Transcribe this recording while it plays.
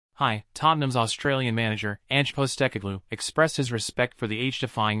Hi, Tottenham's Australian manager, Ange Postecoglou, expressed his respect for the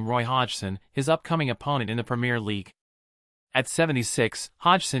age-defying Roy Hodgson, his upcoming opponent in the Premier League. At 76,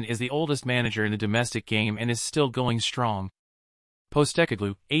 Hodgson is the oldest manager in the domestic game and is still going strong.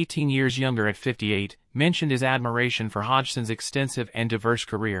 Postecoglou, 18 years younger at 58, mentioned his admiration for Hodgson's extensive and diverse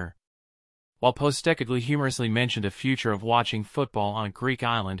career. While Postecoglou humorously mentioned a future of watching football on a Greek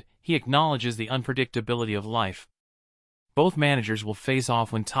island, he acknowledges the unpredictability of life. Both managers will face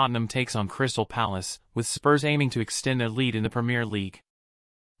off when Tottenham takes on Crystal Palace, with Spurs aiming to extend their lead in the Premier League.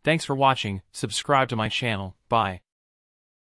 Thanks for watching, subscribe to my channel, bye.